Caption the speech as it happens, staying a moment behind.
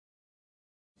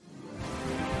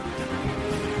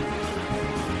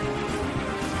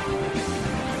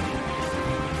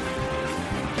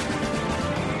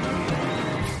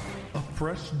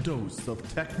fresh dose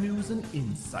of tech news and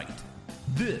insight.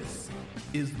 This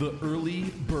is the Early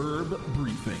Burb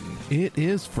Briefing. It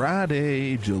is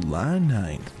Friday, July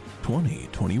 9th,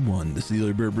 2021. This is the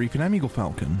Early Burb Briefing. I'm Eagle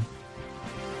Falcon.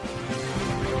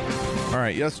 All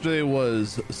right, yesterday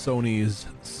was Sony's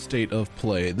State of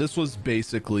Play. This was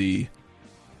basically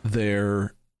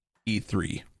their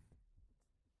E3.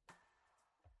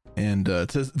 And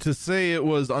to say it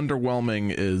was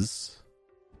underwhelming is...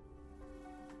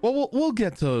 Well, we'll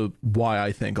get to why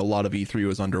I think a lot of E3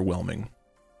 was underwhelming.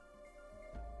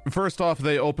 First off,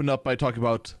 they opened up by talking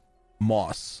about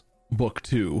Moss Book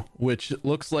 2, which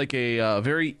looks like a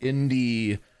very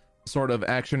indie sort of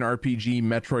action RPG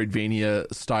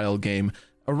Metroidvania style game.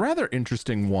 A rather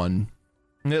interesting one.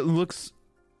 It looks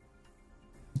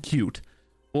cute.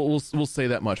 We'll say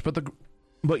that much.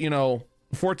 But you know,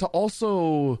 for it to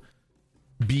also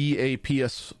be a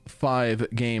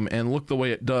PS5 game and look the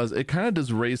way it does, it kind of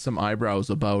does raise some eyebrows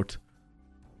about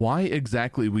why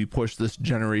exactly we push this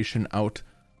generation out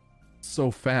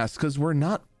so fast, because we're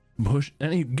not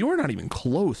even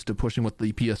close to pushing what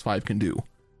the PS5 can do.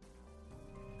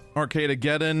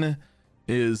 Arcadegeddon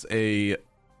is a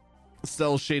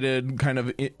cell shaded kind of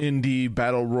indie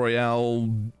battle royale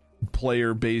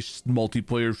player based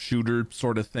multiplayer shooter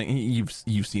sort of thing.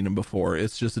 You've seen them before.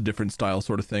 It's just a different style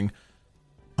sort of thing.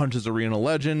 Punches Arena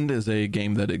Legend is a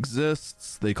game that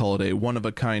exists. They call it a one of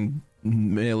a kind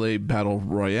melee battle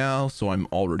royale, so I'm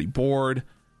already bored.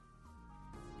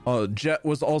 Jet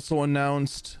was also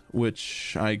announced,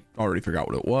 which I already forgot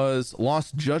what it was.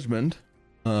 Lost Judgment,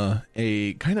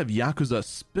 a kind of Yakuza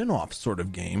spin-off sort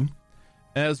of game,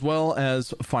 as well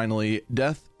as finally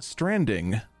Death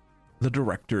Stranding, the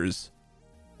director's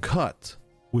cut,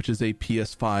 which is a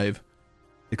PS5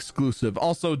 exclusive.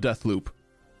 Also Deathloop.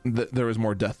 There was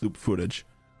more Deathloop footage.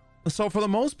 So for the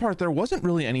most part, there wasn't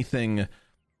really anything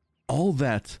all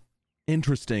that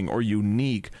interesting or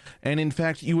unique. And in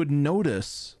fact, you would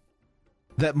notice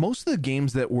that most of the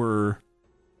games that were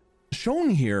shown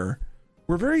here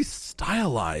were very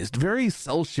stylized, very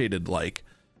cel shaded like.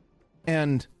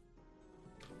 And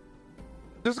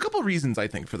there's a couple of reasons I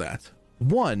think for that.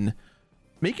 One,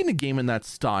 making a game in that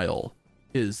style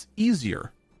is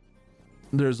easier.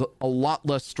 There's a lot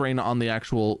less strain on the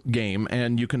actual game,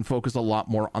 and you can focus a lot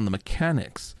more on the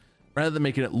mechanics rather than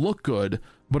making it look good,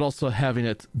 but also having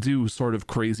it do sort of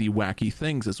crazy, wacky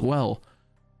things as well.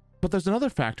 But there's another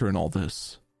factor in all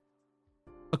this.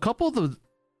 A couple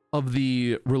of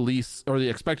the release or the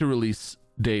expected release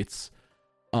dates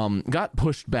got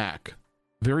pushed back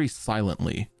very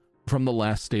silently from the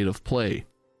last State of Play.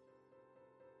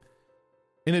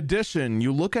 In addition,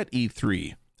 you look at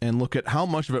E3 and look at how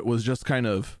much of it was just kind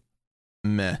of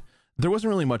meh. There wasn't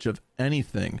really much of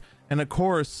anything. And of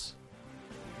course,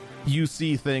 you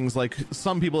see things like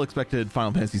some people expected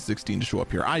Final Fantasy 16 to show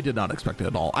up here. I did not expect it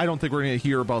at all. I don't think we're going to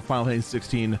hear about Final Fantasy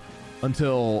 16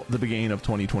 until the beginning of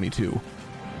 2022.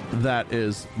 That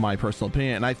is my personal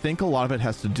opinion. And I think a lot of it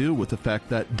has to do with the fact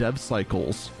that dev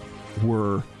cycles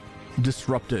were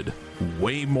disrupted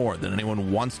way more than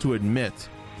anyone wants to admit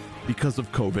because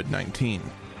of COVID-19.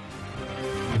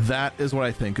 That is what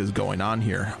I think is going on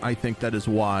here. I think that is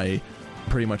why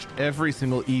pretty much every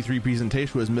single E3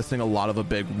 presentation was missing a lot of a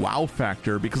big wow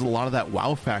factor, because a lot of that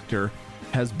wow factor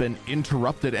has been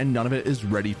interrupted and none of it is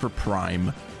ready for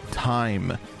prime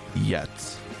time yet.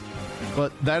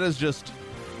 But that is just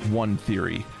one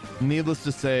theory. Needless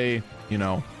to say, you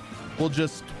know, we'll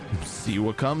just see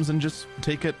what comes and just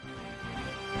take it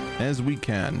as we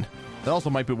can. That also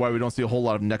might be why we don't see a whole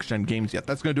lot of next-gen games yet.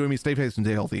 That's going to do me. Stay safe and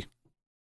stay healthy.